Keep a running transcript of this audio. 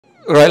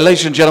Right,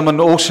 ladies and gentlemen,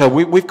 also,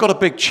 we've got a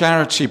big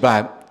charity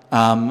bout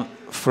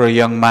for a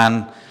young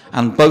man,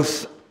 and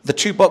both the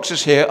two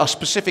boxers here are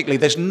specifically,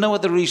 there's no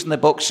other reason they're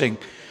boxing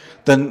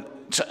than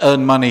to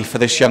earn money for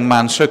this young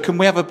man. So can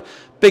we have a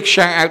big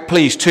shout out,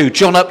 please, to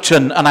John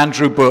Upton and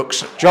Andrew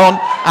Brooks. John,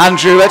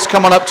 Andrew, let's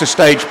come on up to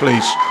stage,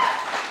 please.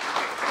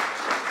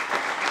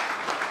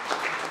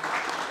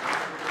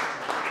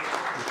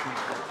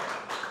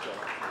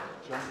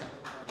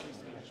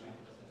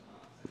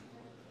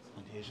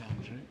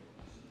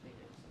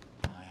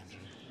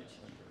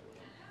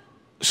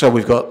 So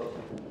we've got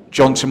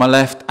John to my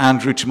left,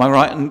 Andrew to my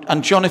right,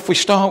 and John, if we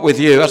start with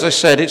you, as I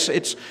said, it's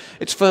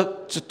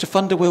to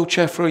fund a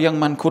wheelchair for a young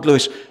man called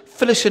Lewis.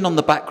 Fill us in on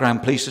the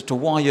background, please, as to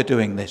why you're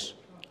doing this.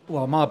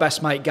 Well, my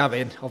best mate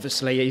Gavin,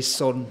 obviously, his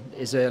son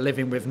is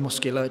living with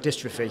muscular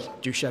dystrophy,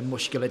 Duchenne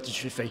muscular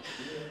dystrophy,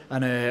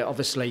 and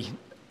obviously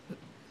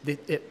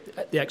the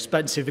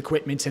expensive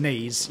equipment and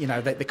ease, you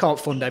know, they can't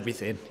fund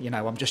everything. You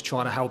know, I'm just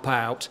trying to help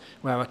out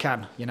where I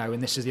can, you know,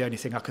 and this is the only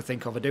thing I could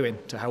think of doing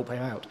to help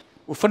him out.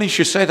 Well, funny you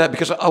should say that,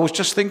 because I was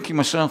just thinking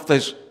myself,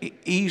 there's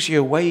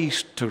easier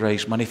ways to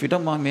raise money. If you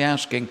don't mind me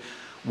asking,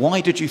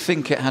 why did you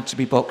think it had to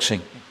be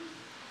boxing?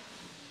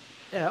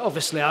 Yeah,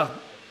 obviously, I've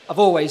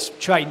always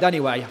trained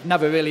anyway. I've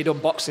never really done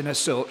boxing as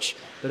such,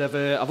 but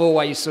I've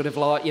always sort of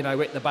like, you know,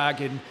 hit the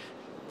bag and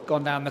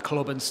gone down the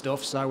club and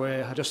stuff. So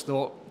I just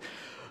thought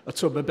a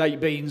tub of baked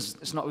beans,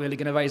 it's not really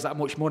going to raise that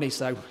much money.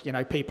 So, you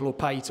know, people will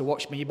pay to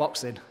watch me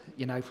boxing,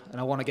 you know,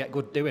 and I want to get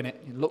good doing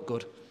it and look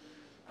good.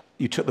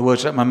 You took the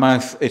words out of my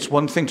mouth. It's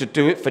one thing to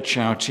do it for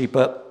charity,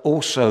 but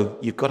also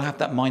you've got to have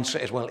that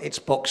mindset as well. It's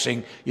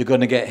boxing. You're going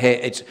to get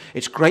hit.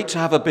 It's great to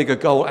have a bigger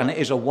goal, and it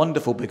is a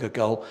wonderful bigger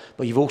goal,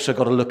 but you've also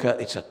got to look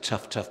at it's a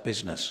tough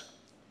business.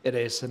 It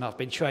is, and I've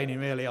been training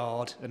really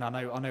hard, and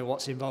I know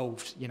what's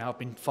involved. You know, I've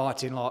been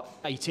fighting like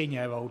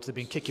 18-year-olds. They've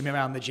been kicking me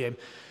around the gym,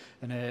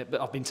 and but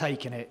I've been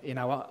taking it. You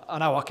know, I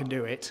know I can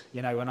do it.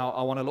 You know, and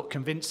I want to look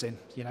convincing.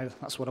 You know,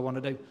 that's what I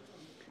want to do.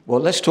 Well,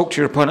 let's talk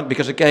to your opponent,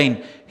 because,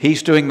 again,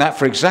 he's doing that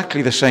for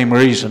exactly the same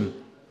reason.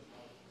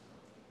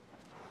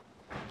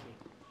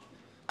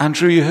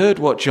 Andrew, you heard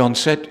what John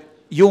said.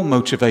 Your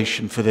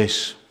motivation for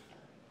this?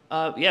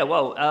 Yeah,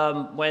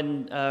 well,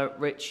 when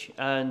Rich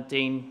and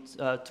Dean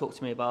talked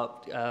to me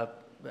about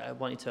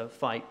wanting to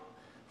fight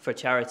for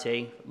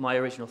charity, my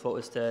original thought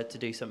was to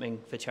do something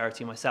for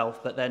charity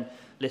myself. But then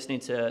listening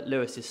to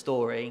Lewis's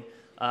story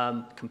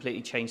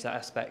completely changed that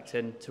aspect,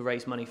 and to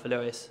raise money for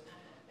Lewis.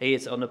 He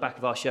is on the back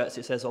of our shirts,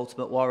 it says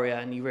Ultimate Warrior,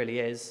 and he really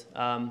is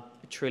a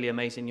truly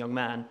amazing young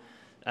man,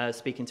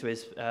 speaking to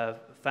his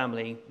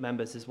family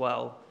members as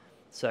well.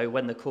 So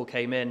when the call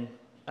came in,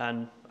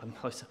 and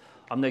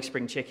I'm no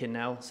spring chicken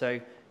now, so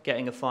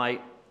getting a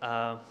fight,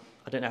 I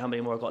don't know how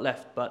many more I've got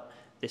left, but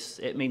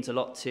it means a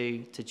lot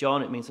to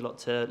John, it means a lot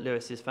to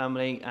Lewis's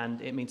family,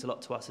 and it means a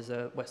lot to us as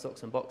a West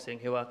Oxford Boxing,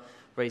 who are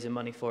raising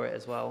money for it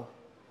as well.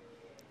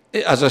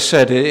 As I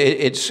said,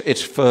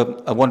 it's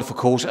for a wonderful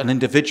cause, an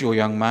individual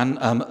young man,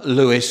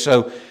 Lewis.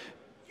 So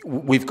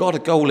we've got a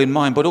goal in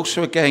mind, but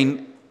also,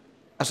 again,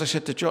 as I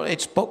said to John,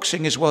 it's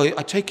boxing as well.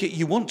 I take it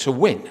you want to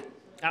win.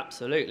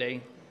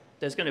 Absolutely.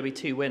 There's going to be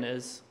two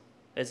winners.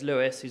 There's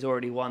Lewis, who's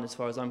already won as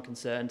far as I'm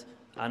concerned,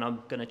 and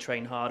I'm going to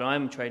train hard.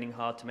 I'm training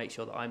hard to make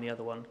sure that I'm the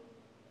other one.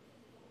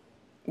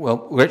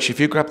 Well, Rich, if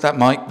you grab that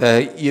mic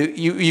there,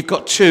 you've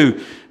got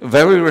two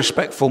very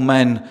respectful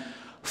men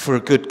for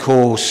a good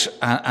cause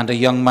and a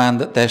young man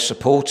that they're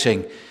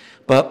supporting.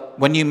 But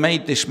when you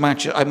made this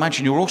match, I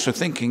imagine you were also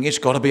thinking it's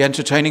got to be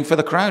entertaining for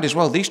the crowd as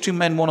well. These two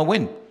men want to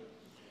win.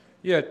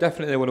 Yeah,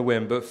 definitely they want to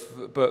win,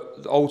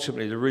 but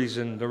ultimately the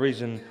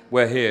reason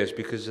we're here is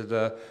because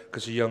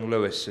of young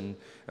Lewis, and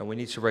we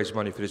need to raise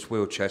money for this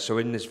wheelchair. So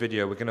in this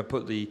video we're going to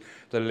put the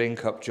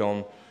link up,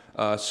 John.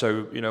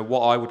 So you know what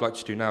I would like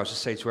to do now is to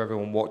say to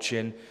everyone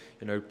watching,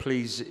 you know,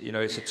 please, you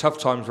know, it's a tough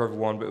time for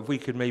everyone, but if we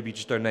could maybe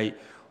just donate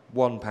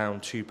 £1,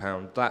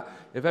 £2, that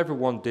if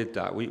everyone did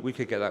that, we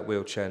could get that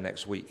wheelchair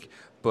next week.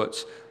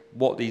 But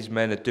what these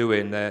men are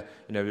doing, they're,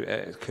 you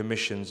know,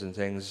 commissions and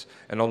things,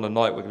 and on the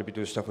night we're going to be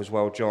doing stuff as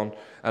well, John.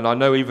 And I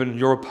know even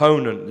your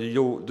opponent,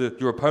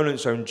 your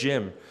opponent's own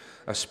gym,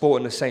 are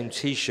sporting the same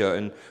T-shirt,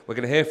 and we're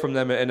going to hear from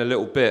them in a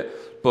little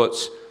bit. But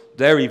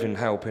they're even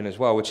helping as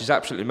well, which is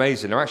absolutely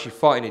amazing. They're actually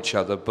fighting each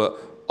other, but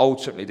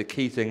ultimately the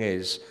key thing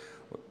is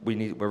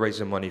we're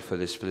raising money for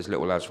this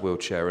little lad's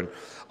wheelchair. And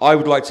I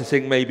would like to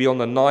think maybe on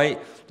the night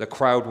the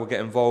crowd will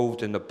get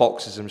involved in the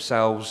boxers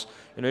themselves.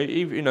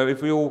 You know,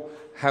 if we all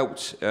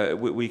helped,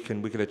 we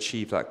can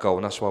achieve that goal,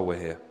 and that's why we're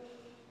here.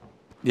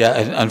 Yeah,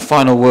 and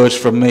final words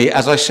from me.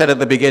 As I said at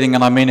the beginning,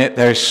 and I mean it,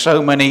 there are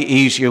so many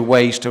easier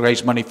ways to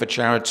raise money for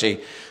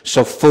charity.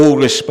 So full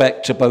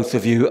respect to both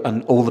of you,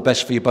 and all the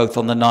best for you both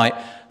on the night.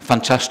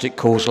 Fantastic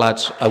cause,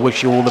 lads. I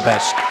wish you all the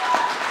best.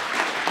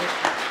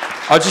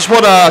 I just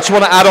want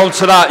to add on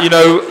to that. You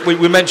know,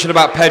 we mentioned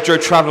about Pedro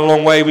travelling a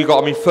long way. We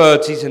got, I mean,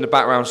 Ferds, he's in the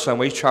background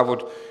somewhere. He's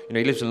travelled. You know,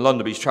 he lives in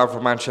London, but he's travelled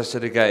from Manchester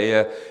to get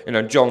here. You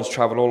know, John's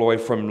travelled all the way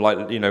from,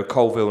 like, you know,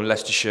 Colville and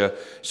Leicestershire.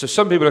 So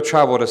some people have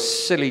travelled a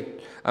silly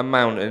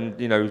Mount and,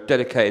 you know,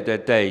 dedicated their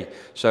day.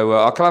 So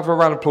I can have a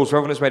round of applause for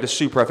everyone that's made a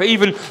super effort.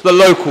 Even the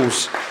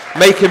locals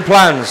making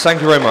plans.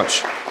 Thank you very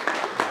much.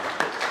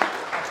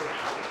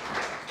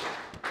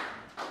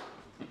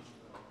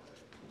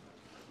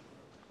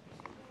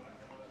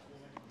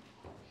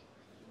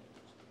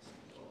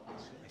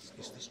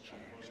 Is this